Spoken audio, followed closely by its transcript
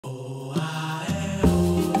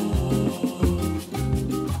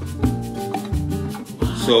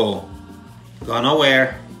So, go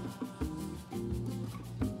nowhere.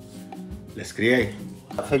 Let's create.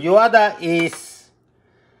 Feijoada is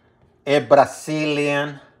a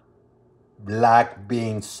Brazilian black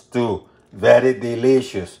bean stew. Very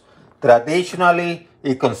delicious. Traditionally,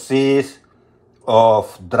 it consists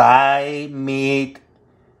of dry meat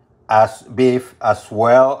as beef as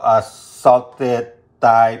well as salted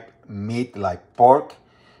type meat like pork.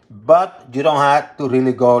 But you don't have to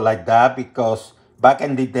really go like that because back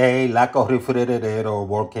in the day, lack of refrigerator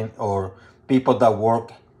or people that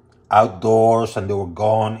work outdoors and they were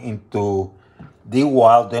gone into the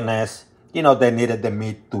wilderness, you know, they needed the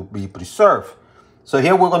meat to be preserved. So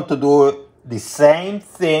here we're going to do the same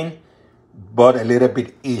thing, but a little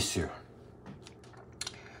bit easier.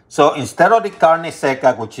 So instead of the carne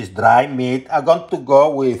seca, which is dry meat, I'm going to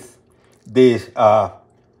go with this.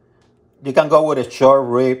 You can go with a short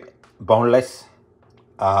rib, boneless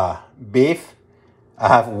beef. I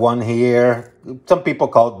have one here. Some people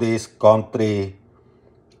call this country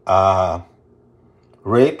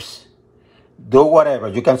ribs. Do whatever.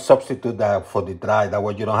 You can substitute that for the dry. That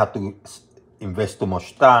way you don't have to invest too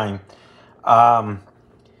much time. I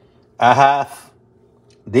have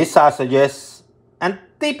these sausages. And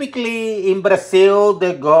typically in Brazil,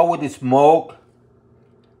 they go with the smoked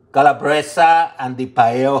calabresa and the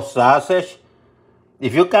paio sausage.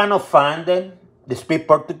 If you cannot find them, they speak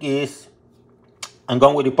Portuguese. I'm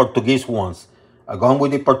going with the Portuguese ones. I'm going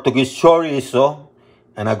with the Portuguese chorizo,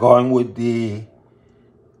 and I'm going with the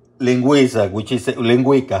linguica, which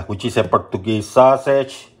is a Portuguese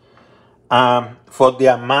sausage. For the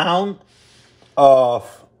amount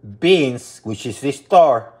of beans, which is the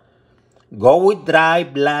star, go with dry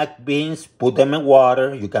black beans, put them in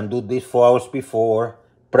water. You can do this 4 hours before,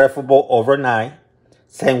 preferable overnight.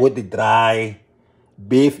 Same with the dry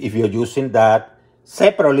beef if you're using that.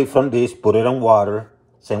 Separately from this, put it in water.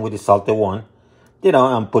 Same with the salted one. You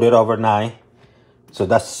know, and put it overnight. So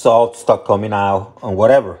that salt start coming out and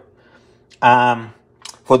whatever.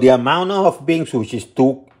 For the amount of beans, which is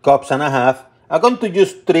 2.5 cups, I'm going to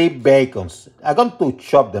use 3 bacons. I'm going to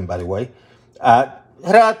chop them, by the way.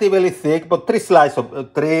 Relatively thick, but 3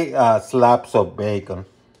 slabs of bacon.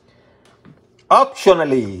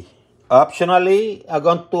 Optionally, I'm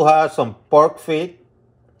going to have some pork feet.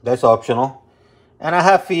 That's optional. And I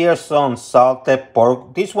have here some salted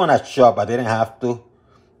pork. This one I chopped. I didn't have to,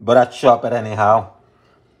 but I chopped it anyhow.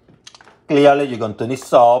 Clearly, you're going to need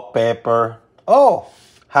salt, pepper. Oh,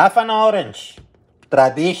 half an orange.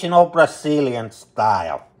 Traditional Brazilian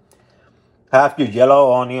style. Have your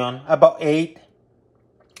yellow onion, about 8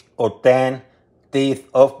 or 10 teeth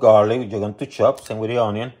of garlic you're going to chop, same with the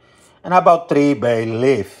onion, and about 3 bay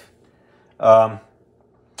leaf.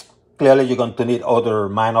 Clearly you're going to need other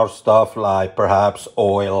minor stuff like perhaps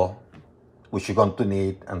oil, which you're going to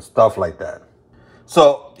need, and stuff like that.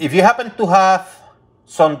 So if you happen to have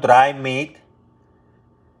some dry meat,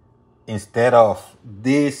 instead of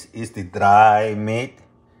this is the dry meat,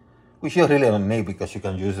 which you really don't need because you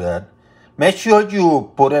can use that. Make sure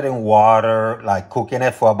you put it in water, like cooking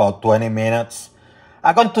it for about 20 minutes.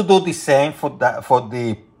 I'm going to do the same for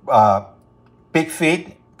the pig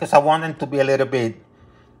feet because I want them to be a little bit,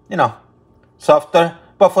 you know, softer.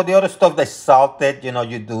 But for the other stuff that's salted, you know,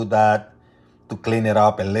 you do that to clean it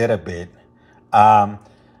up a little bit.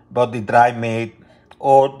 But the dry meat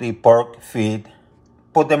or the pork feet,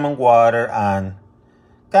 put them in water and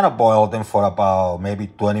kind of boil them for about maybe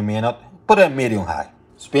 20 minutes. Put it medium high.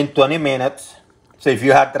 It's been 20 minutes. So if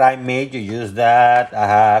you have dry meat, you use that. I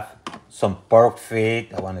have some pork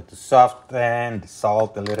feet. I wanted to soften the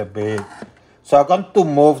salt a little bit. So I'm going to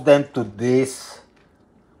move them to this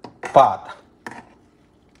pot.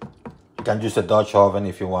 You can use a Dutch oven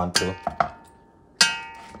if you want to.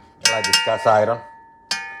 I like this cast iron.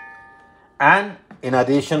 And in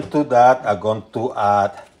addition to that, I'm going to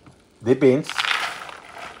add the beans.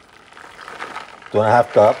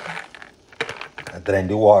 2.5 cups. I drain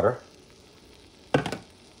the water.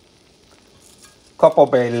 Couple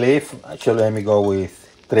bay leaf. Actually, let me go with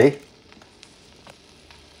 3.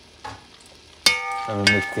 Let me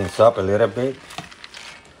mix things up a little bit.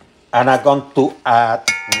 And I'm going to add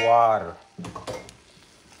water.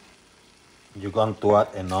 You're going to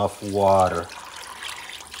add enough water.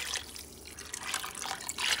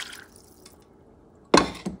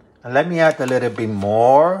 And let me add a little bit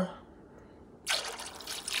more.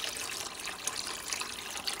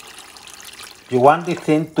 You want the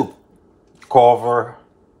thing to cover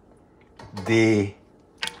the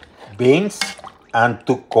beans and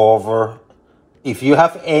to cover, if you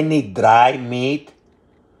have any dry meat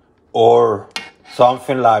or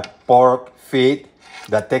something like pork feet,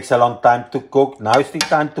 That takes a long time to cook. Now is the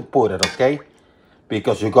time to put it, okay?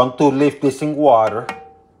 Because you're going to leave this in water,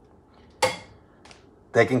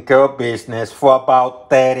 taking care of business for about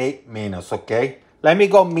 30 minutes, okay? Let me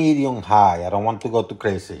go medium high. I don't want to go too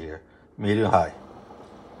crazy here. Medium high.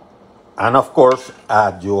 And of course,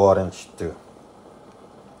 add your orange too.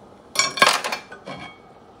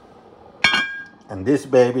 And these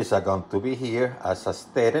babies are going to be here, as I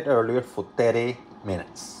stated earlier, for 30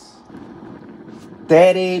 minutes.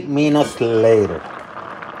 30 minutes later.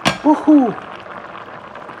 Woohoo!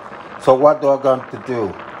 So what am I going to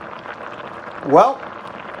do? Well,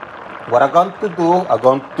 what I'm going to do, I'm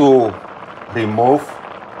going to remove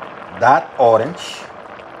that orange.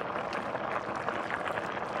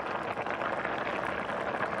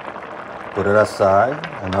 Put it aside.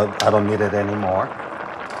 I don't need it anymore.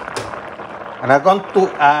 And I'm going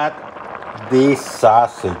to add these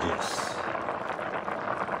sausages.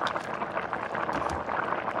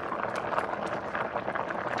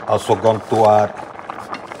 Also going to add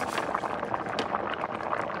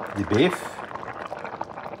the beef.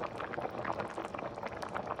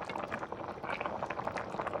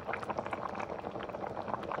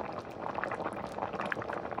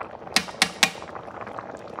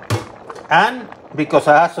 And because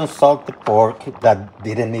I have some salted pork that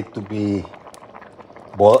didn't need to be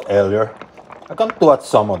boiled earlier, I'm going to add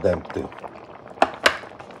some of them too.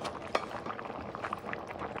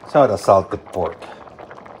 Some of the salted pork.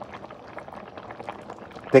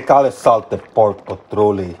 They call it salted pork, but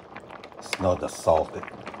truly it's not that salted.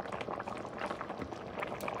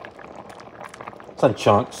 Some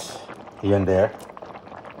chunks here and there.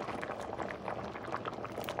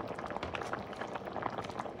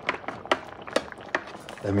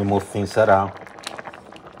 Let me move things around.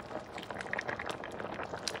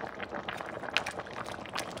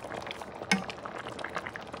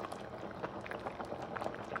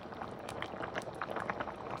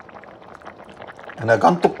 And I'm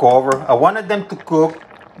going to cover. I wanted them to cook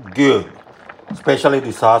good, especially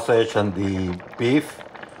the sausage and the beef.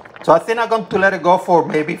 So I think I'm going to let it go for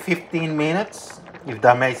maybe 15 minutes, if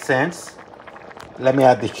that makes sense. Let me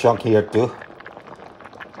add this chunk here too.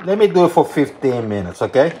 Let me do it for 15 minutes,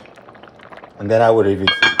 okay? And then I will review.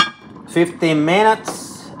 15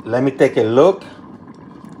 minutes. Let me take a look.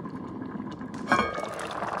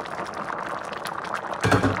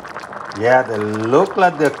 Yeah, they look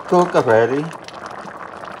like they're cooked already.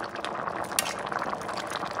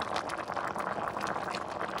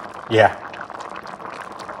 Yeah.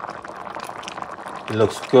 It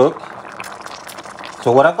looks cooked.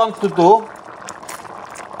 So what I'm going to do,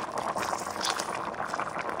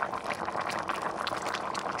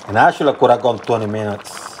 and actually I could have gone 20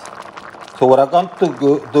 minutes. So what I'm going to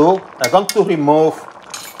do, I'm going to remove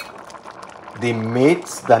the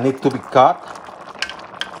meats that need to be cut.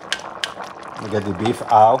 Let me get the beef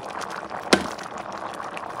out.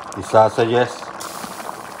 The sausages.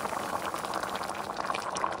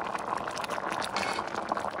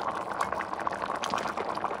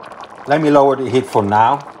 Let me lower the heat for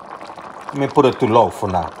now. Let me put it too low for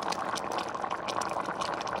now.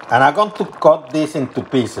 And I'm going to cut this into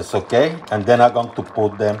pieces, okay? And then I'm going to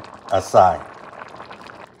put them aside.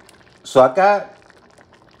 So I got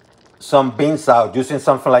some beans out using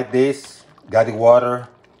something like this. Got the water.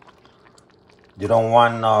 You don't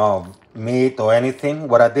want meat or anything.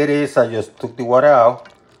 What I did is I just took the water out,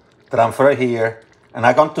 transfer it here, and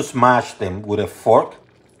I'm going to smash them with a fork.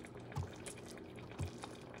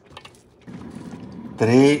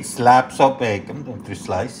 3 slabs of bacon, 3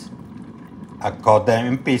 slices. I cut them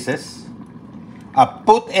in pieces. I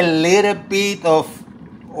put a little bit of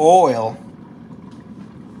oil.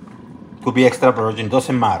 Could be extra virgin,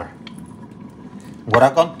 doesn't matter. What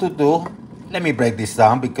I'm going to do, let me break this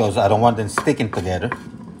down because I don't want them sticking together.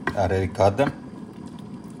 I already cut them.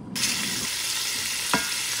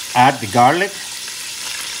 Add the garlic,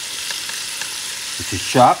 which is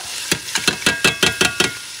chopped.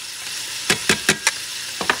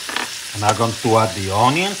 And I'm going to add the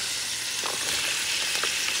onions.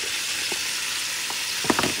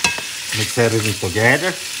 Mix everything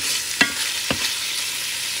together.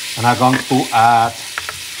 And I'm going to add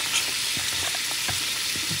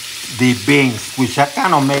the beans, which I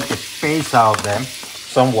kind of make a paste out of them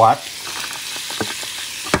somewhat.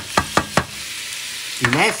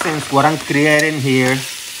 In essence, what I'm creating here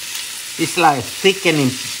is like a thickening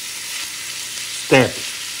step,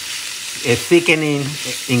 a thickening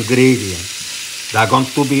ingredient that I'm going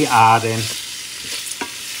to be adding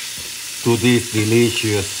to this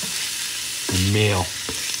delicious meal.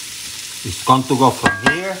 It's going to go from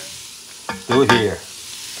here to here.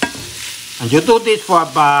 And you do this for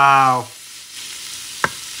about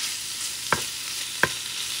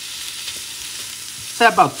say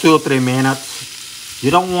about 2 or 3 minutes. You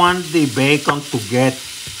don't want the bacon to get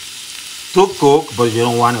too cooked, but you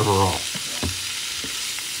don't want it raw.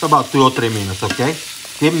 It's about 2 or 3 minutes, okay?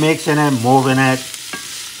 Keep mixing it, moving it,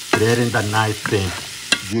 creating that nice thing.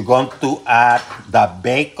 You're going to add the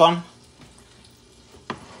bacon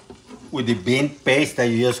with the bean paste that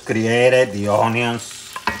you just created, the onions,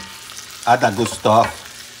 add that good stuff.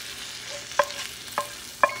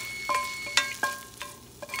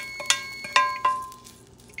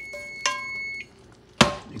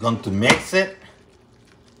 You're going to mix it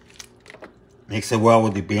well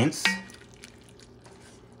with the beans.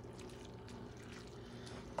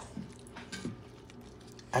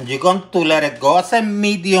 And you're going to let it go. I say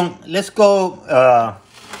medium, let's go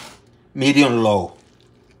medium low.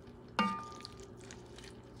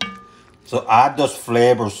 So add those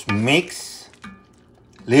flavors, mix.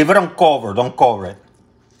 Leave it uncovered, don't cover it.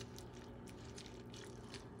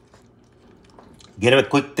 Give it a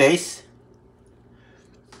quick taste.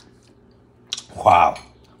 Wow.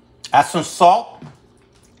 Add some salt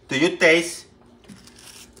to your taste.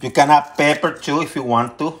 You can add pepper too if you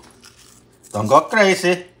want to. Don't go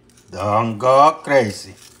crazy. Don't go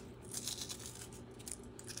crazy.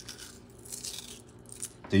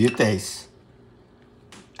 To your taste.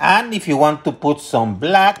 And if you want to put some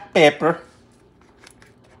black pepper,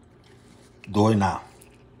 do it now.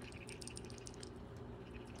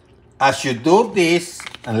 As you do this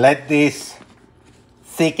and let this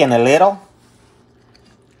thicken a little,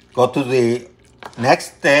 go to the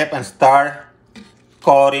next step and start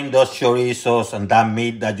cutting those chorizos and that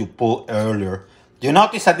meat that you put earlier. You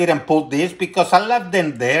notice I didn't put this because I left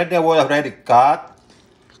them there. They were already cut.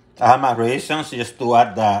 I have my reasons just to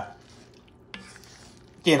add the,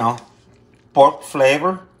 you know, pork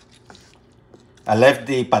flavor. I left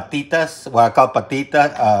the patitas, what I call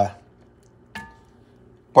patita,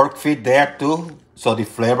 pork feet there too, so the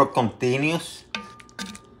flavor continues.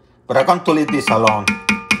 But I'm going to leave this alone.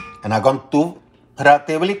 And I'm going to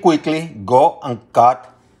relatively quickly go and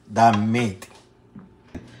cut the meat.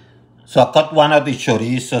 So I cut one of the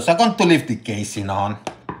chorizos. I'm going to leave the casing on.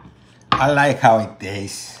 I like how it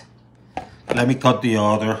tastes. Let me cut the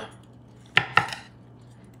other.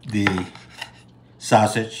 The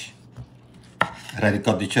sausage. I already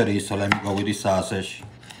cut the chorizo. Let me go with the sausage.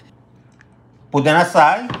 Put them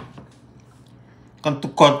aside. I'm going to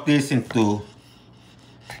cut this into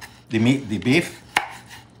the meat, the beef.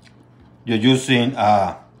 You're using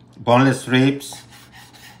boneless ribs.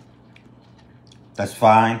 That's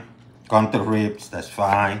fine. Counter ribs. That's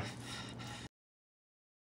fine.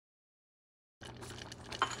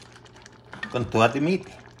 I'm going to add the meat,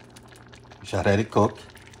 which I already cooked.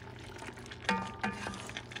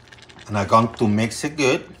 And I'm going to mix it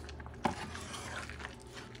good.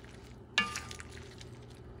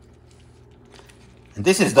 And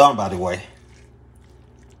this is done, by the way.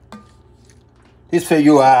 This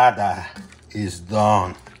feijoada is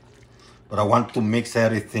done. But I want to mix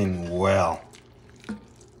everything well.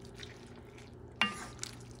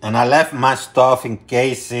 And I left my stuff in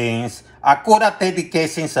casings. I could have taken the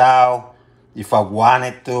casings out if I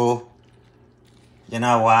wanted to. You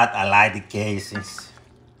know what? I like the casings.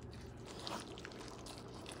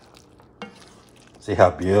 See how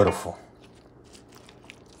beautiful.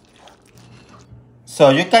 So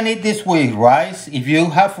you can eat this with rice. If you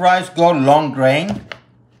have rice, go long grain.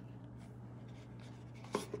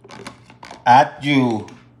 Add your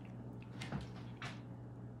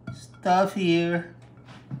stuff here.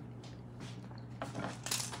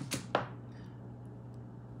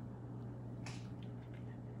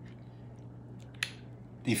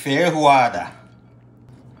 The feijoada.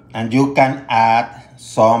 And you can add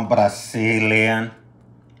some Brazilian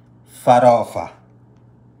farofa.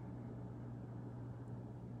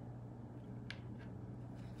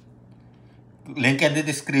 Link in the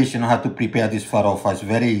description on how to prepare this farofa. It's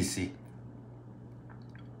very easy.